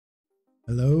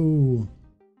Hello,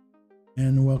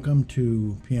 and welcome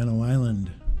to Piano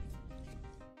Island.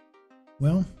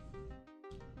 Well,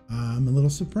 I'm a little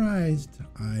surprised.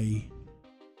 I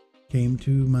came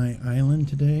to my island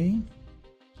today,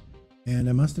 and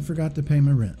I must have forgot to pay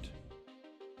my rent.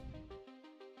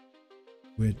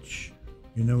 Which,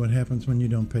 you know what happens when you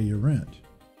don't pay your rent.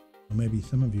 Well, maybe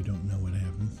some of you don't know what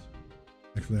happens.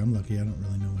 Actually, I'm lucky I don't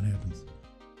really know what happens.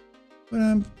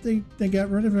 But they got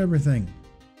rid of everything.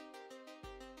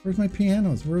 Where's my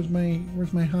pianos? Where's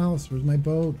my house? Where's my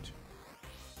boat?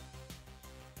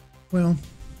 Well,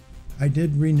 I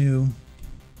did renew,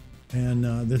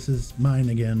 and this is mine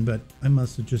again, but I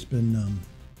must have just been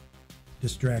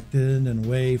distracted and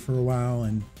away for a while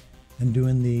and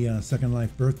doing the Second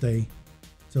Life birthday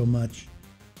so much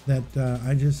that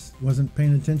I just wasn't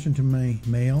paying attention to my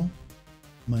mail,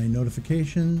 my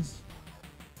notifications,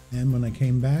 and when I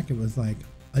came back it was like,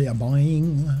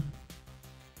 buying.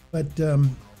 But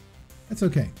that's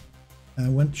okay. I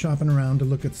went shopping around to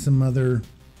look at some other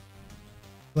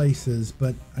places,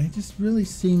 but I just really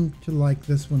seemed to like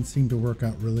this one. Seemed to work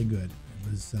out really good.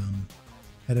 It was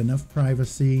had enough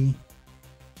privacy,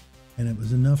 and it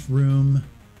was enough room.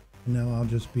 And now I'll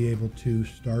just be able to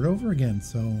start over again.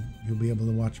 So you'll be able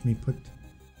to watch me put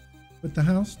the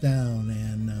house down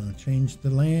and change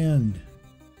the land.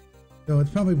 So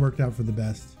it's probably worked out for the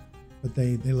best. But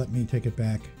they let me take it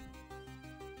back.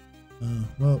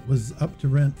 Well, it was up to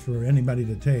rent for anybody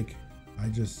to take. I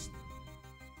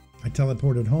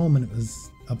teleported home and it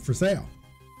was up for sale.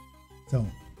 So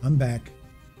I'm back,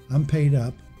 I'm paid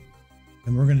up,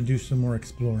 and we're going to do some more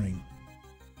exploring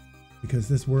because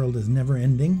this world is never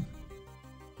ending,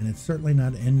 and it's certainly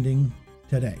not ending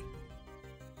today.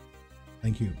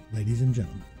 Thank you, ladies and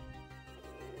gentlemen.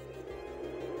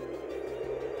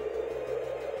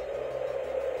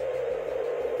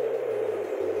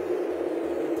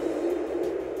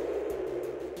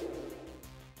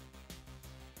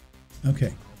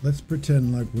 Okay, let's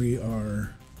pretend like we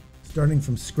are starting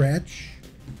from scratch,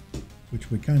 which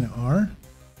we kind of are.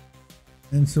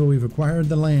 And so we've acquired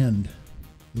the land.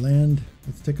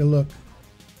 Let's take a look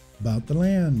about the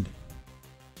land.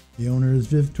 The owner is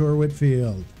Victor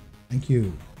Whitfield. Thank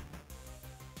you.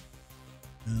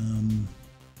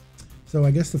 So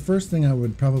I guess the first thing I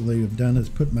would probably have done is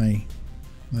put my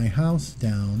house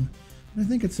down. I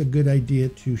think it's a good idea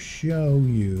to show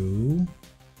you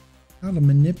how to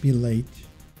manipulate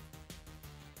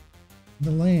the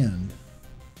land.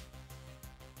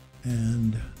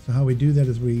 And so how we do that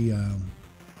is we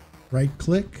right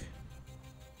click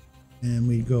and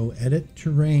we go edit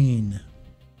terrain.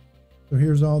 So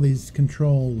here's all these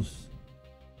controls.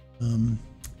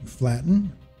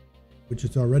 Flatten, which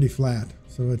it's already flat,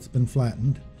 so it's been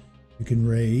flattened. You can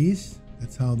raise,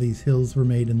 that's how these hills were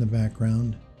made in the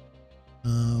background.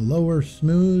 Lower,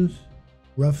 smooth,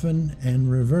 roughen, and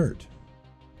revert.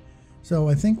 So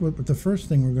I think what the first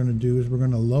thing we're going to do is we're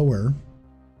going to lower,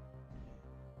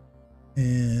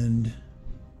 and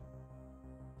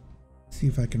see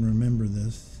if I can remember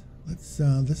this.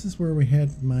 This is where we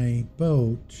had my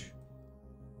boat,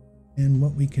 and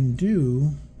what we can do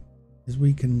is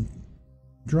we can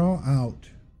draw out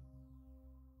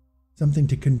something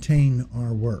to contain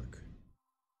our work.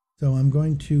 So I'm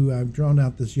going to, I've drawn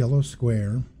out this yellow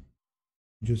square.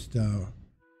 Just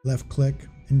left click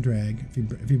and drag.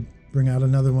 If you bring out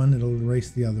another one, it'll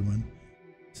erase the other one.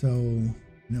 So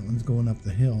that one's going up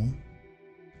the hill.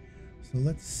 So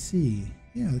let's see.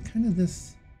 Yeah, kind of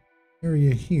this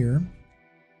area here.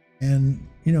 And,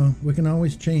 you know, we can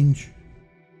always change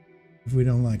if we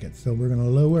don't like it. So we're going to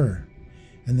lower.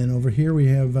 And then over here we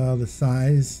have the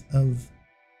size of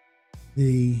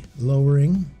the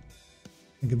lowering.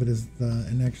 Think of it as the,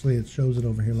 and actually it shows it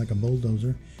over here like a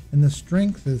bulldozer. And the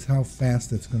strength is how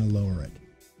fast it's going to lower it.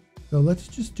 So let's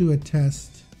just do a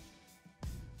test.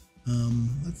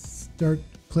 Let's start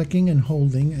clicking and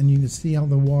holding, and you can see how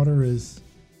the water is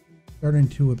starting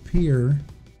to appear.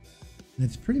 And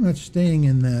it's pretty much staying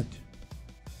in that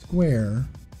square.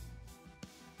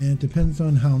 And it depends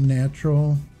on how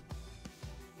natural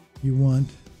you want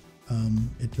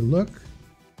it to look.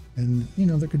 And, you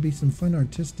know, there could be some fun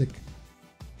artistic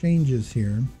changes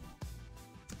here.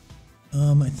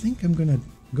 I think I'm going to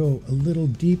go a little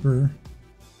deeper.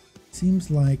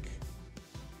 Seems like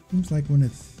when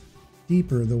it's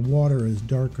deeper, the water is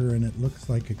darker and it looks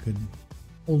like it could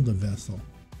hold a vessel.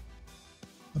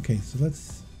 Okay, so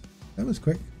that was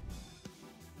quick.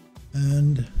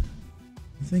 And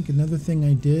I think another thing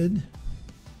I did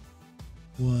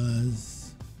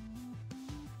was,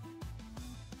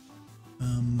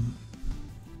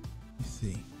 let's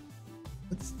see.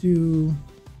 Let's do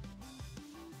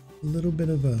a little bit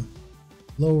of a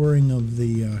lowering of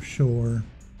the shore.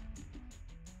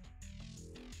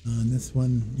 On this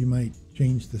one, you might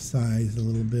change the size a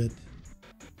little bit,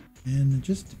 and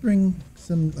just to bring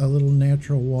a little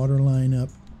natural water line up.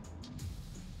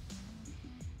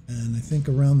 And I think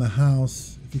around the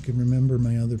house, if you can remember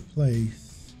my other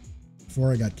place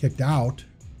before I got kicked out,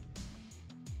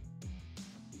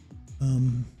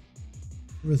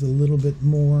 there was a little bit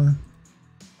more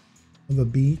of a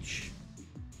beach,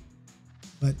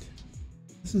 but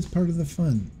this is part of the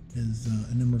fun. And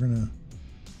then we're gonna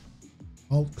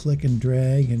alt click and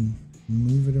drag and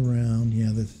move it around. Yeah,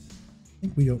 I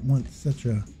think we don't want such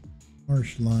a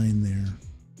harsh line there.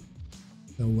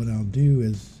 So what I'll do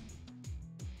is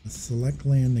select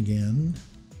land again,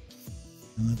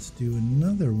 and let's do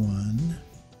another one,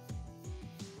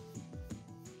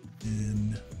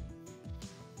 and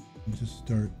just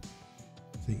start,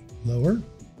 lower,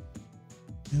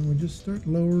 and we'll just start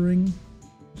lowering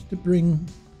just to bring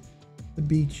the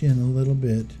beach in a little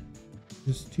bit.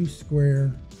 Just too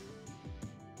square,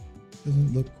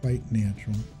 doesn't look quite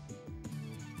natural.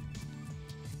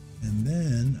 And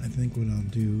then I think what I'll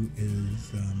do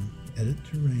is edit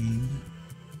terrain,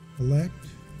 select,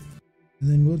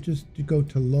 and then we'll just go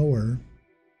to lower.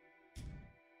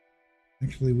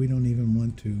 Actually, we don't even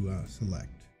want to select.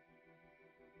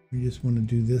 We just want to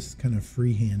do this kind of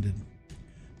free-handed.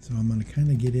 So I'm going to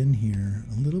kind of get in here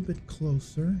a little bit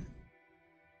closer.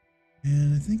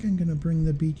 And I think I'm going to bring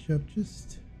the beach up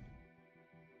just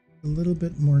a little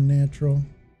bit more natural.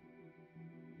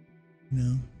 You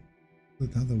know,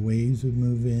 with how the waves would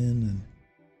move in. And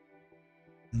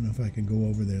I don't know if I can go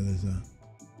over there. There's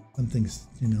something,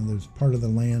 you know, there's part of the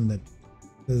land that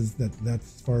says that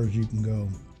that's as far as you can go.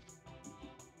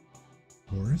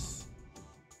 Of course.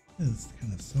 Let's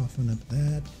kind of soften up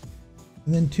that.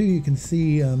 And then too, you can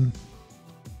see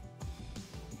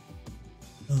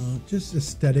just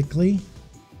aesthetically,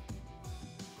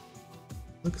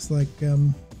 looks like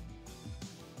it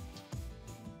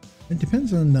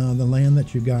depends on the land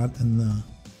that you got and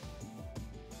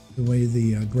the way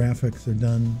the graphics are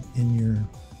done in your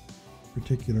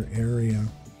particular area.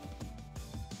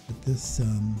 But this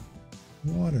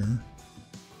water,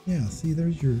 yeah, see,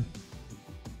 there's your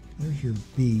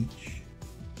beach,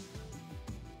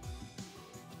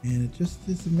 and it just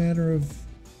is a matter of,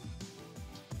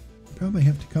 you probably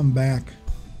have to come back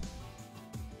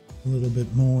a little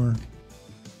bit more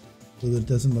so that it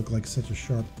doesn't look like such a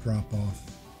sharp drop off.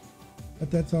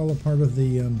 But that's all a part of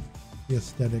the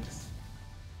aesthetics.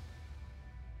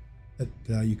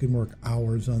 That you can work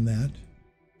hours on that.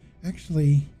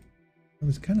 Actually, I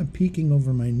was kind of peeking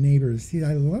over my neighbors. See,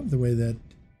 I love the way that,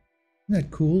 isn't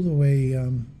that cool, the way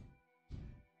the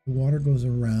water goes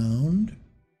around.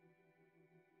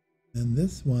 And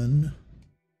this one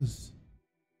is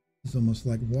almost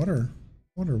like water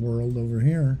world over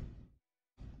here.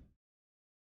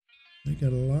 They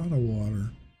got a lot of water.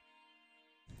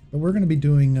 But we're going to be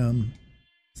doing a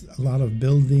lot of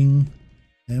building,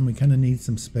 and we kind of need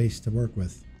some space to work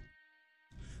with.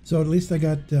 So at least I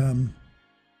got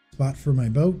spot for my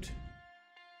boat.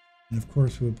 And of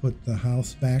course we'll put the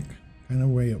house back kind of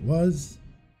the way it was.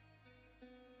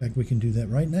 In fact, we can do that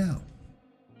right now.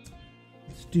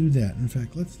 Let's do that. In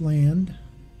fact, let's land.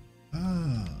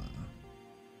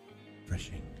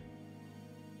 Refreshing.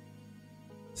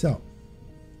 So,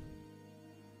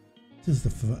 this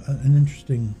is an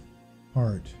interesting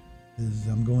part. Is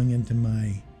I'm going into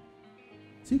my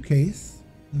suitcase.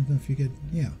 I don't know if you get,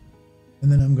 yeah.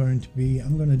 And then I'm going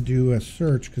to do a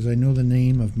search because I know the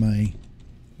name of my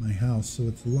house. So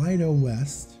it's Lido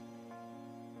West.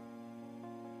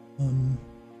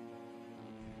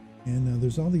 And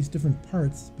there's all these different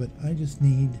parts, but I just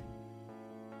need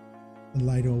the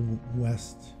Lido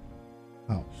West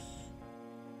house.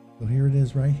 So here it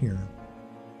is right here.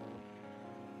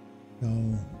 So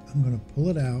I'm going to pull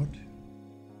it out,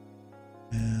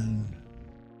 and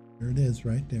there it is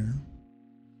right there.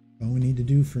 All we need to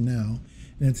do for now.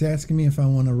 And it's asking me if I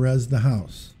want to res the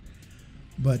house.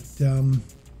 But this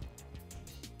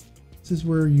is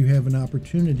where you have an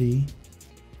opportunity,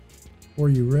 or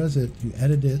you res it, you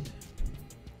edit it,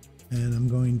 and I'm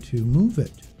going to move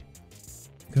it.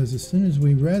 Because as soon as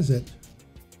we res it,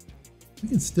 we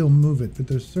can still move it, but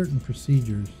there's certain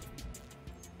procedures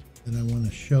that I want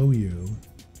to show you.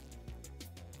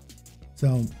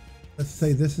 So let's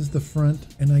say this is the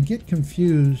front, and I get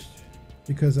confused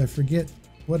because I forget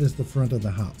what is the front of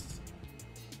the house.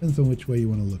 Depends on which way you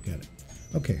want to look at it.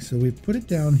 Okay, so we've put it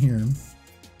down here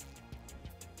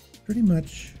pretty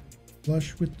much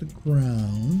flush with the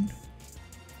ground.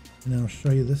 And I'll show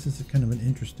you, this is a kind of an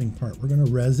interesting part. We're going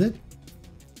to res it,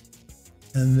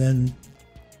 and then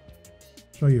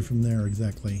show you from there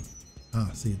exactly.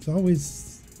 See, it's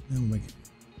always, I'm like,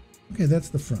 okay, that's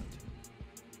the front.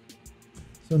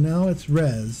 So now it's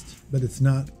rezzed, but it's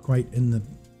not quite in the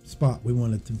spot we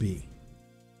want it to be.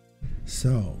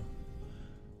 So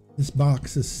this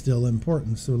box is still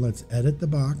important. So let's edit the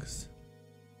box.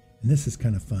 And this is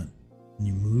kind of fun. And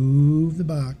you move the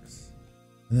box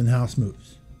and then house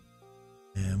moves.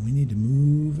 And we need to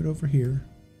move it over here.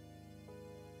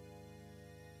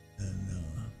 And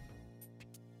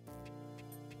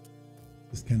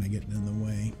just kind of getting in the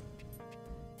way.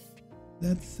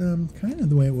 That's kind of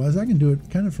the way it was. I can do it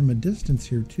kind of from a distance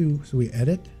here too. So we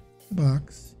edit the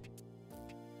box.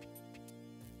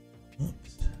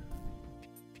 Oops.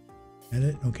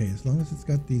 Edit. Okay, as long as it's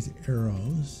got these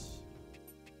arrows.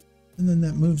 And then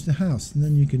that moves the house. And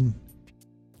then you can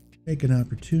take an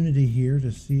opportunity here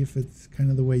to see if it's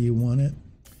kind of the way you want it.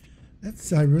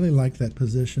 I really like that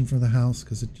position for the house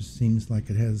because it just seems like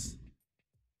it has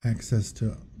access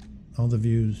to all the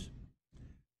views.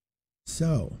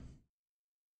 So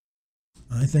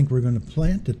I think we're going to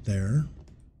plant it there.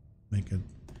 We can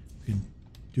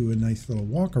do a nice little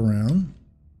walk around.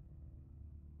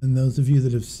 And those of you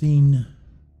that have seen,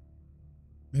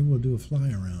 maybe we'll do a fly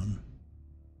around.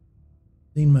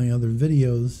 Seen my other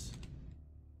videos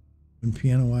when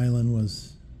Piano Island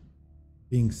was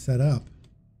being set up.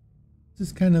 This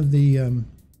is kind of the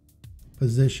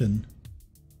position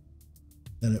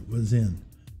that it was in.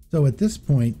 So at this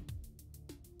point,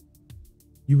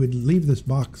 you would leave this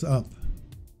box up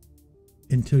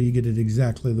until you get it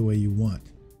exactly the way you want,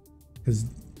 because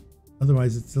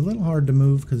otherwise it's a little hard to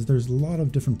move because there's a lot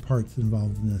of different parts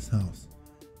involved in this house.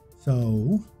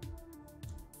 So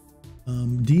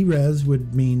derez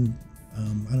would mean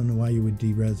I don't know why you would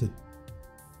derez it.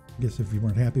 I guess if you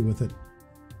weren't happy with it,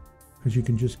 because you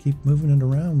can just keep moving it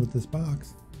around with this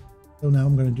box. So now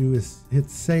I'm going to do is hit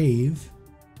save,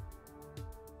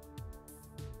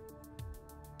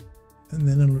 and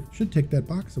then it should take that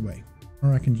box away,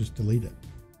 or I can just delete it.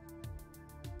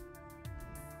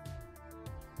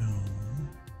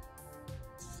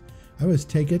 I always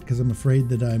take it because I'm afraid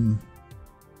that I'm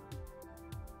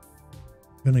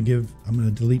going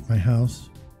to delete my house.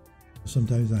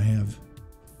 Sometimes I have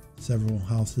several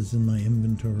houses in my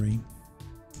inventory.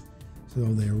 So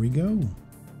there we go.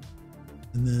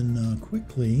 And then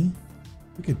quickly,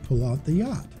 we could pull out the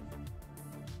yacht.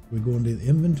 We go into the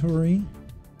inventory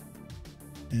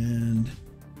and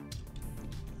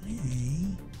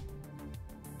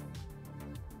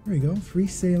there we go, free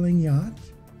sailing yacht.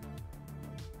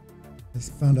 I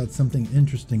just found out something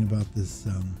interesting about this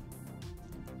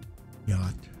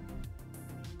yacht,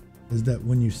 is that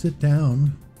when you sit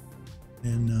down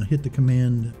and hit the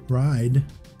command ride, you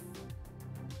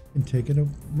can take it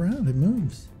around, it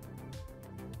moves.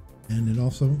 And it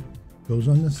also goes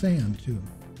on the sand too.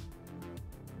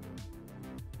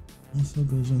 Also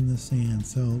goes on the sand.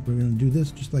 So we're going to do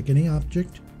this just like any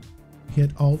object.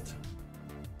 Hit Alt.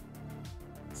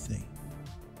 Let's see.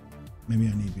 Maybe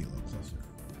I need to be a little closer.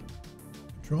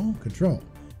 Control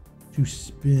to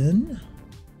spin,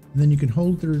 and then you can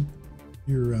hold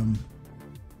your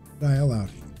dial out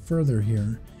further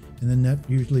here, and then that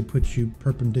usually puts you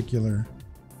perpendicular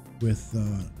with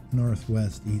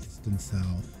northwest, east, and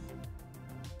south,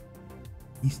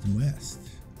 east and west.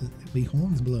 The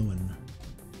horns blowing.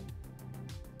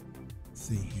 Let's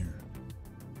see here.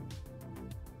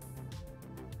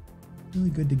 Really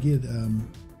good to get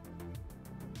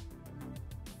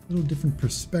little different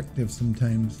perspective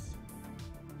sometimes.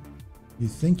 You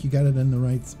think you got it in the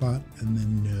right spot, and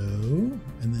then no,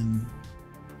 and then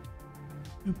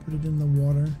you put it in the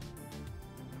water.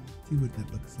 See what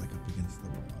that looks like up against the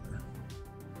water.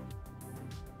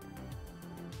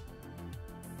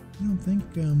 I don't think,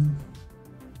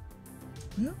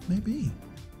 well, maybe.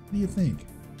 What do you think?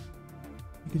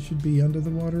 Think it should be under the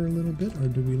water a little bit, or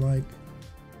do we like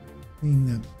seeing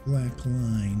that black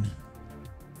line?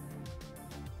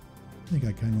 I think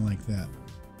I kind of like that.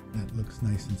 That looks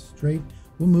nice and straight.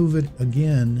 We'll move it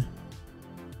again,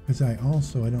 because I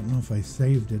don't know if I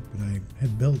saved it, but I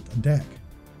had built a deck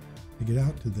to get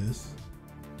out to this.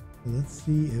 So let's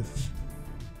see if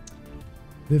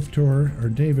Victor or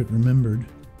David remembered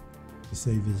to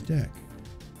save his deck.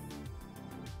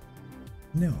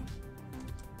 No.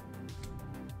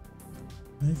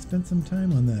 I spent some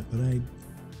time on that, but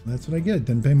that's what I get.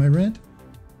 Didn't pay my rent.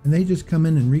 And they just come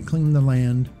in and reclaim the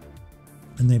land.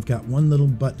 And they've got one little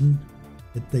button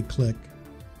that they click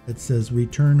that says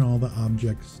return all the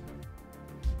objects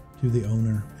to the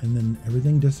owner, and then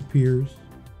everything disappears.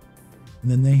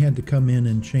 And then they had to come in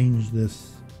and change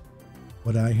this,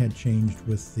 what I had changed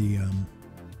with the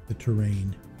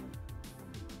terrain.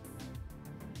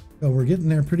 So we're getting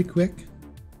there pretty quick.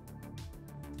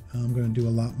 I'm going to do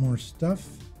a lot more stuff,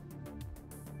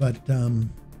 but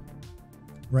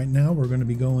right now we're going to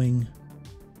be going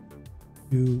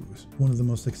to one of the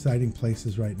most exciting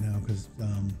places right now, because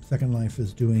Second Life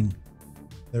is doing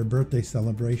their birthday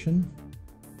celebration,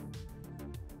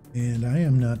 and I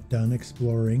am not done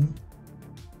exploring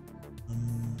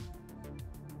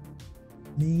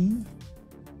me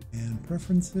and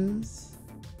preferences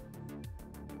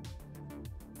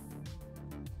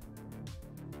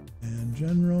and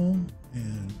general,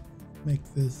 and make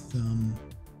this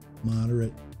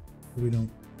moderate so we don't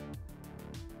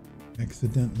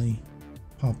accidentally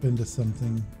pop into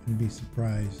something and be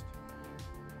surprised.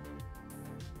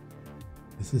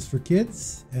 This is for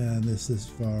kids, and this is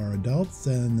for adults,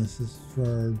 and this is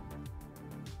for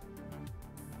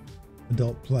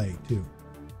adult play too.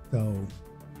 So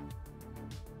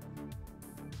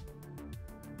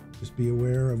just be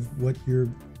aware of what you're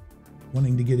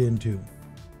wanting to get into.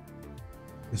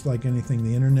 Just like anything,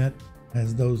 the internet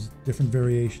has those different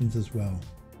variations as well.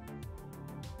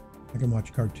 I can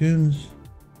watch cartoons,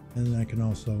 and then I can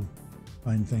also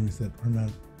find things that are not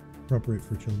appropriate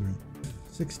for children.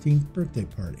 16th birthday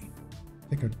party.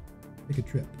 Take a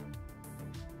trip.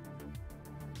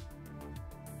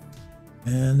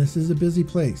 And this is a busy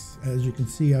place. As you can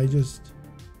see, I just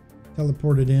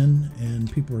teleported in, and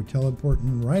people are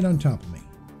teleporting right on top of me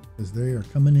because they are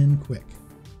coming in quick.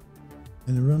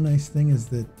 And the real nice thing is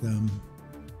that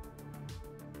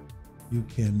you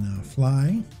can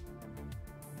fly.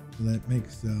 So that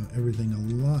makes everything a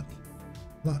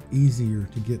lot easier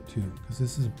to get to, because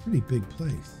this is a pretty big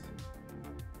place.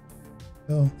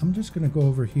 So I'm just going to go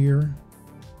over here,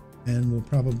 and we'll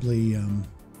probably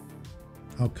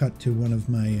I'll cut to one of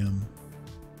my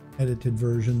edited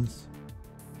versions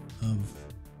of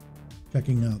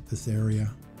checking out this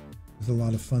area. There's a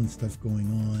lot of fun stuff going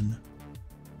on.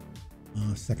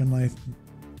 Second Life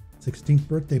 16th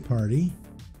birthday party,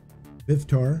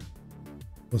 Vivtar.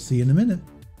 We'll see you in a minute.